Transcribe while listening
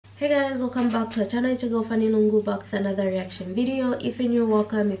Hey guys, welcome back to our channel. It's your girl Fanny Lungu back with another reaction video. If you're new,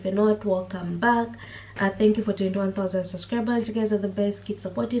 welcome. If you're not, welcome back. Thank you for 21,000 subscribers. You guys are the best. Keep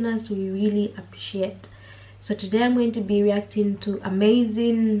supporting us. We really appreciate. So today I'm going to be reacting to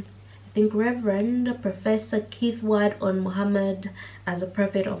amazing, I think, Reverend Professor Keith Ward on Muhammad as a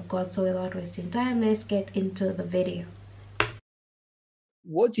prophet of God. So without wasting time, let's get into the video.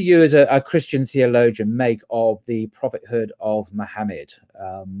 What do you, as a Christian theologian, make of the prophethood of Muhammad?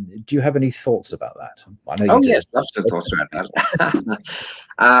 Do you have any thoughts about that? I know yes, lots of thoughts about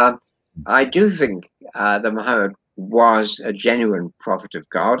that. I do think that Muhammad was a genuine prophet of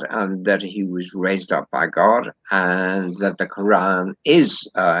God, and that he was raised up by God, and that the Quran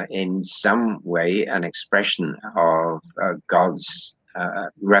is in some way an expression of God's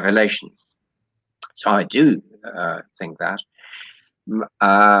revelation. So I do think that.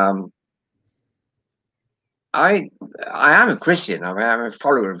 I am a Christian. I mean, I'm a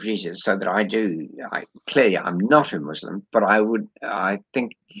follower of Jesus, so that clearly I'm not a Muslim, but I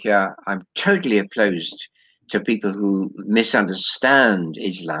think I'm totally opposed to people who misunderstand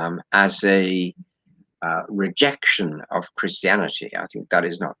Islam as a rejection of Christianity. I think that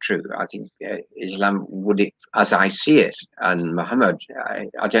is not true. I think Islam as I see it, and Muhammad,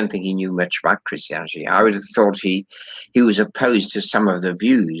 I don't think he knew much about Christianity. I would have thought he was opposed to some of the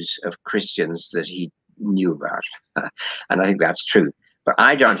views of Christians that he knew about, and I think that's true. But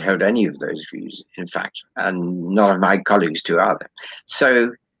I don't hold any of those views, in fact, and none of my colleagues do either.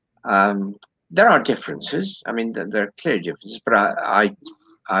 So there are differences. I mean, there are clear differences, but I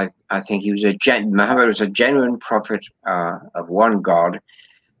think he was Muhammad was a genuine prophet of one God,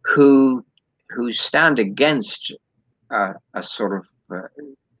 who stand against a sort of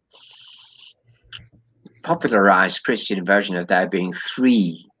popularized Christian version of there being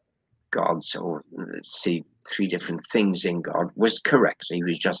three gods, or let's see, three different things in God, was correct. He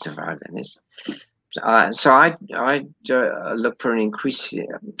was justified in this. So I look for an increase.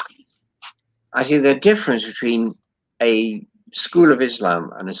 I see the difference between a school of Islam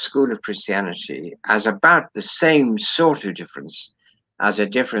and a school of Christianity as about the same sort of difference as a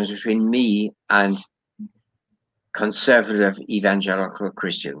difference between me and conservative evangelical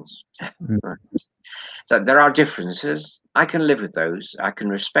Christians. So there are differences. I can live with those. I can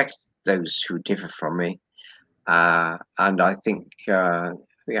respect those who differ from me. And I think I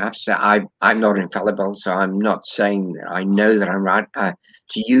have to say I'm not infallible, so I'm not saying that I know that I'm right.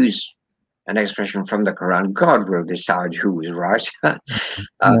 To use an expression from the Quran, God will decide who is right.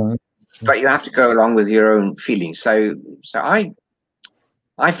 But you have to go along with your own feelings. So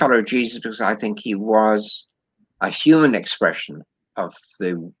I follow Jesus because I think he was a human expression of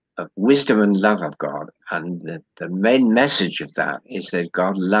the wisdom and love of God, and the main message of that is that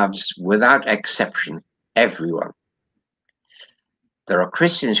God loves, without exception, everyone. There are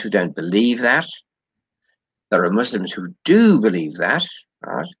Christians who don't believe that. There are Muslims who do believe that,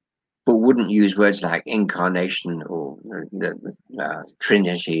 right? But wouldn't use words like incarnation or the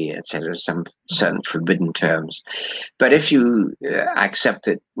Trinity, etc., some certain forbidden terms. But if you accept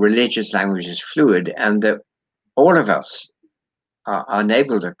that religious language is fluid, and that all of us are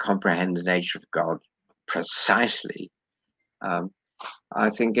unable to comprehend the nature of God precisely, I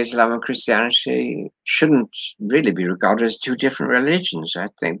think Islam and Christianity shouldn't really be regarded as two different religions. I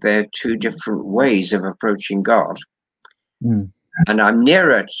think they're two different ways of approaching God. And I'm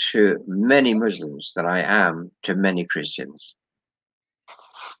nearer to many Muslims than I am to many Christians.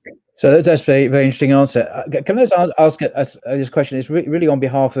 So that's a very, very interesting answer. Can I just ask this question? It's really on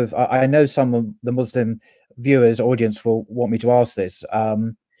behalf of, I know some of the Muslim viewers, audience will want me to ask this.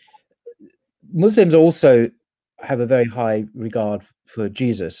 Muslims also have a very high regard for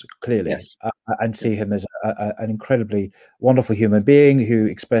Jesus, clearly, yes. And see him as an incredibly wonderful human being who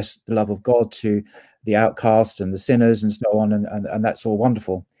expressed the love of God to the outcast and the sinners and so on, and that's all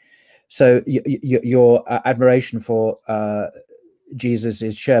wonderful. So your admiration for Jesus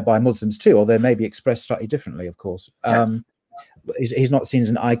is shared by Muslims too, although maybe expressed slightly differently, of course. Yeah. He's not seen as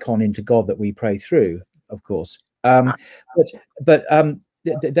an icon into God that we pray through, of course. But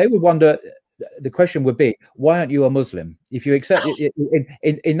they would wonder, the question would be, why aren't you a Muslim? If you accept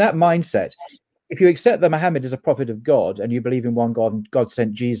in that mindset, if you accept that Muhammad is a prophet of God and you believe in one God and God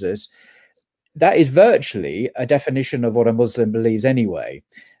sent Jesus, that is virtually a definition of what a Muslim believes anyway.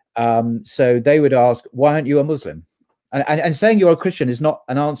 So they would ask, why aren't you a Muslim? And saying you're a Christian is not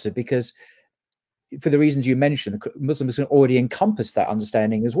an answer, because for the reasons you mentioned, Muslims can already encompass that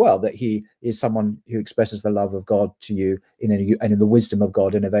understanding as well, that he is someone who expresses the love of God to you and in the wisdom of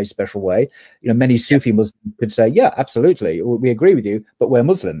God in a very special way. You know, many Sufi Muslims could say, yeah, absolutely, we agree with you, but we're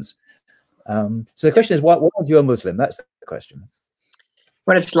Muslims. So the question is, why aren't you a Muslim? That's the question.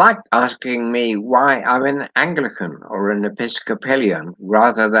 Well, it's like asking me why I'm an Anglican or an Episcopalian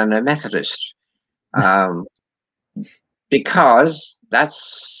rather than a Methodist, because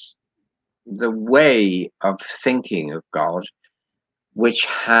that's the way of thinking of God, which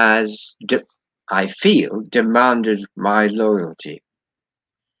has, I feel, demanded my loyalty.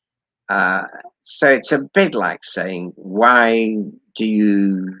 So it's a bit like saying, why do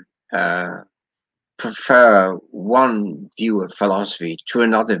you prefer one view of philosophy to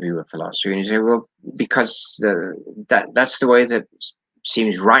another view of philosophy? And you say, well, because that's the way that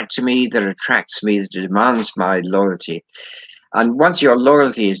seems right to me, that attracts me, that demands my loyalty. And once your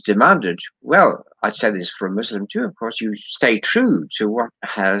loyalty is demanded, well, I'd say this for a Muslim too, of course, you stay true to what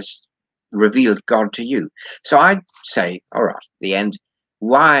has revealed God to you. So I'd say, all right, the end,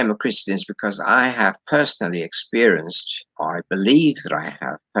 why I'm a Christian is because I have personally experienced, or I believe that I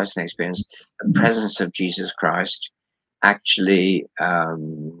have personally experienced, the presence of Jesus Christ actually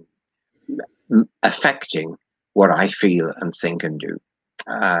affecting what I feel and think and do.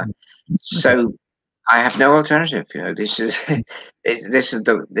 So I have no alternative. You know, this is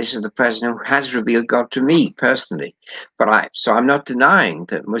the person who has revealed God to me personally. But I'm not denying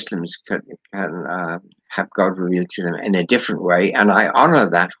that Muslims can have God revealed to them in a different way, and I honor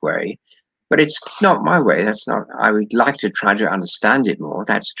that way. But it's not my way. That's not. I would like to try to understand it more.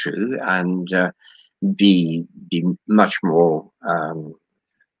 That's true, and be much more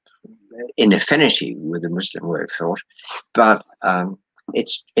in affinity with the Muslim way of thought. But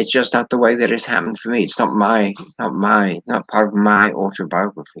it's just not the way that it's happened for me. It's not part of my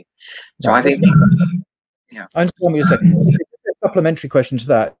autobiography. So I think, yeah. I understand what you're saying. A supplementary question to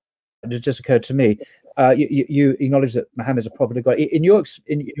that just occurred to me. You acknowledge that Muhammad is a prophet of God. In your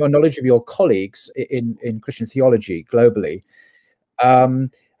knowledge of your colleagues in Christian theology globally,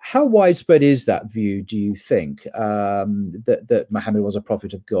 how widespread is that view, do you think, that Muhammad was a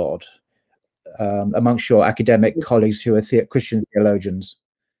prophet of God amongst your academic colleagues who are Christian theologians?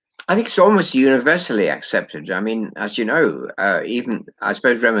 I think it's almost universally accepted. I mean, as you know, even I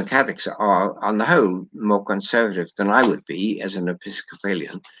suppose Roman Catholics are, on the whole, more conservative than I would be as an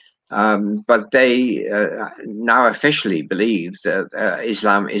Episcopalian. But they now officially believe that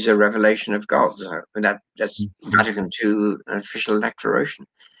Islam is a revelation of God. That's Vatican II, an official declaration.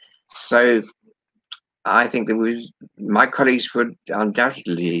 So I think my colleagues would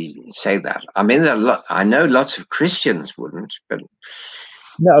undoubtedly say that. I mean, I know lots of Christians wouldn't, but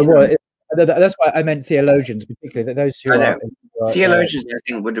no, well, that's why I meant theologians, particularly that those who are theologians. I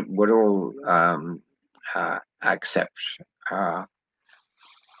think would all accept.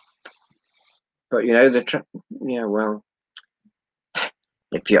 But you know, well,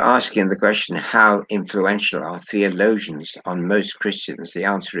 if you're asking the question, how influential are theologians on most Christians, the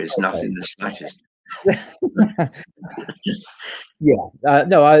answer is not in the slightest. Yeah,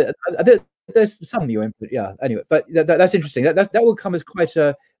 no, there's some new input. Yeah, anyway, but that's interesting. That will come as quite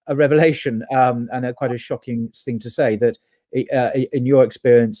a revelation and quite a shocking thing to say, that in your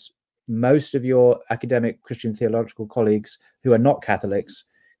experience, most of your academic Christian theological colleagues who are not Catholics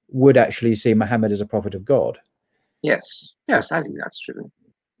would actually see Muhammad as a prophet of God. Yes, I think that's true.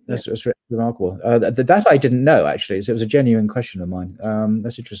 That's remarkable. That I didn't know, actually. So it was a genuine question of mine.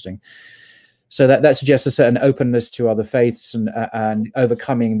 That's interesting. So that suggests a certain openness to other faiths and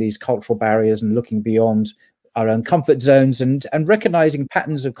overcoming these cultural barriers and looking beyond our own comfort zones and recognizing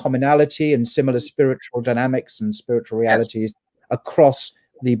patterns of commonality and similar spiritual dynamics and spiritual realities across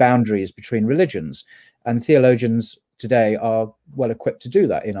the boundaries between religions. And theologians today are well equipped to do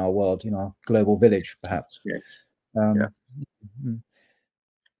that in our world, in our global village, perhaps.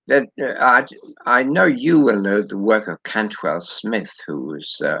 I know you will know the work of Cantwell Smith, who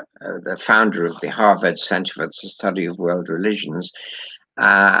was the founder of the Harvard Center for the Study of World Religions,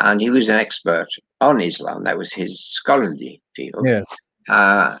 and he was an expert on Islam. That was his scholarly field.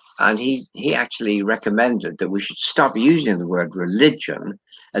 And he actually recommended that we should stop using the word religion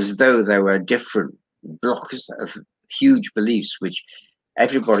as though there were different blocks of huge beliefs, which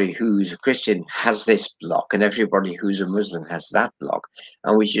everybody who's a Christian has this block and everybody who's a Muslim has that block.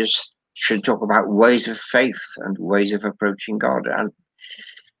 And we just should talk about ways of faith and ways of approaching God. And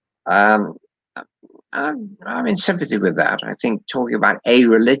I'm in sympathy with that. I think talking about a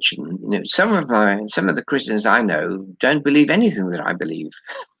religion, you know, some of the Christians I know don't believe anything that I believe,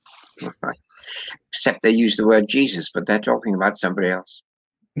 except they use the word Jesus, but they're talking about somebody else.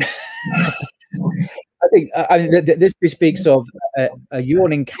 I think this bespeaks of a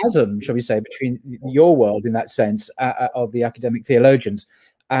yawning chasm, shall we say, between your world, in that sense, of the academic theologians,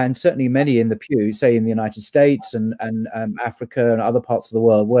 and certainly many in the pew, say in the United States and Africa and other parts of the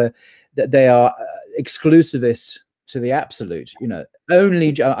world, where they are exclusivist to the absolute. You know,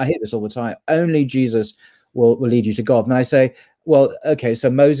 only, I hear this all the time, only Jesus will lead you to God. And I say, well, okay, so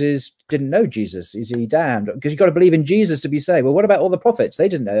Moses didn't know Jesus. Is he damned? Because you've got to believe in Jesus to be saved. Well, what about all the prophets? They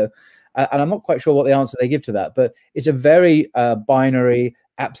didn't know. And I'm not quite sure what the answer they give to that, but it's a very binary,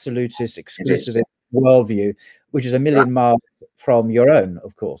 absolutist, exclusivist worldview, which is a million miles from your own,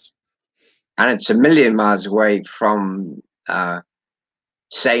 of course. And it's a million miles away from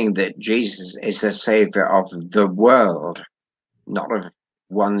saying that Jesus is the savior of the world, not of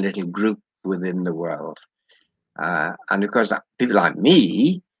one little group within the world. And of course, people like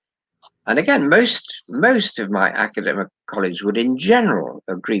me, and again, most of my academic colleagues would in general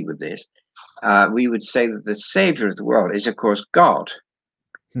agree with this. We would say that the savior of the world is, of course, God.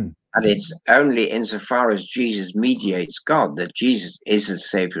 And it's only insofar as Jesus mediates God that Jesus is the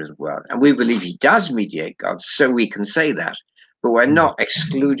savior of the world. And we believe he does mediate God, so we can say that. But we're not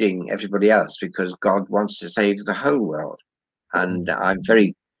excluding everybody else, because God wants to save the whole world. And I'm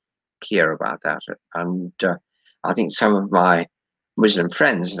very clear about that. And I think some of my Muslim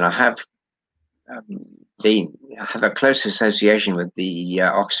friends, and I have have a close association with the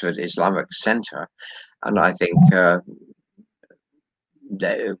Oxford Islamic Center, and I think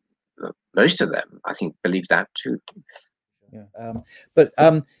most of them, I think, believe that too. Yeah. But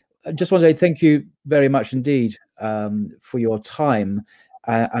I just want to say thank you very much indeed for your time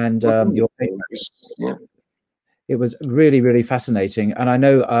and your papers. Yeah. It was really, really fascinating. And I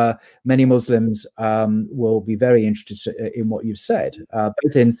know many Muslims will be very interested in what you've said,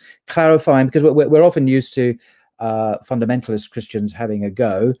 both in clarifying, because we're often used to fundamentalist Christians having a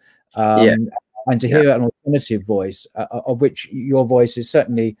go, and to hear an alternative voice, of which your voice is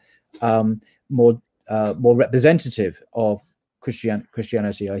certainly more representative of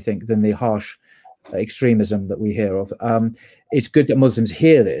Christianity, I think, than the harsh extremism that we hear of. It's good that Muslims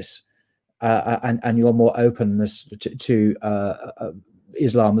hear this. And your more openness to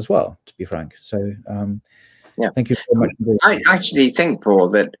Islam as well, to be frank. So, thank you very much. I actually think, Paul,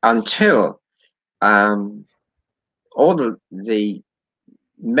 that until all the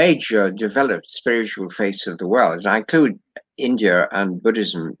major developed spiritual faiths of the world, and I include India and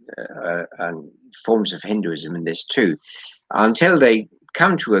Buddhism and forms of Hinduism in this too, until they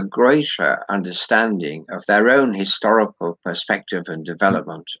come to a greater understanding of their own historical perspective and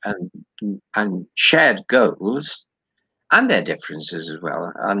development and shared goals and their differences as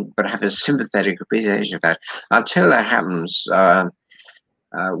well, but have a sympathetic appreciation of that. Until that happens,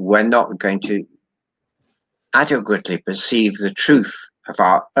 we're not going to adequately perceive the truth of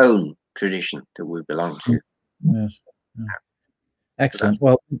our own tradition that we belong to. Yes. Yeah. Excellent.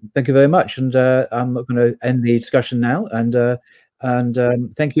 Well, thank you very much. And I'm going to end the discussion now. And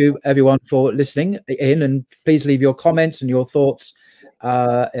thank you, everyone, for listening in. And please leave your comments and your thoughts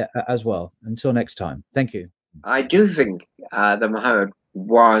as well. Until next time. Thank you. I do think that Muhammad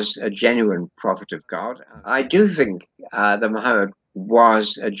was a genuine prophet of God. I do think that Muhammad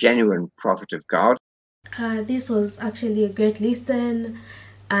was a genuine prophet of God. This was actually a great listen.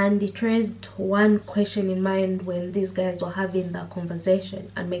 And it raised one question in mind when these guys were having that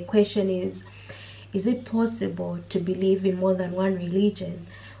conversation. And my question is it possible to believe in more than one religion,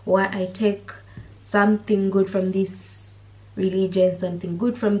 where I take something good from this religion, something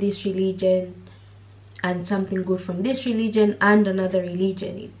good from this religion, and something good from this religion and another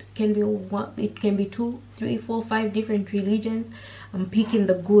religion? It can be one, it can be 2, 3, 4, 5 different religions. I'm picking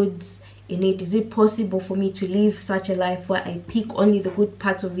the goods in it. Is it possible for me to live such a life where I pick only the good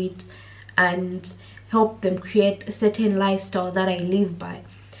parts of it and help them create a certain lifestyle that I live by?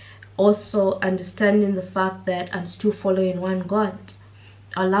 Also understanding the fact that I'm still following one God.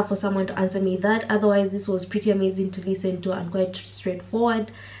 I'd love for someone to answer me that. Otherwise, this was pretty amazing to listen to and quite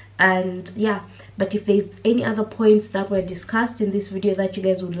straightforward. And yeah, but if there's any other points that were discussed in this video that you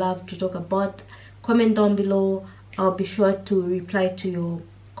guys would love to talk about, comment down below. I'll be sure to reply to your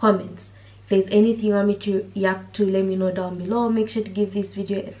comments. If there's anything you want me to react to, let me know down below. Make sure to give this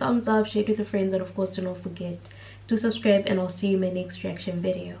video a thumbs up, share it with your friends, and of course do not forget to subscribe, and I'll see you in my next reaction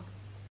video.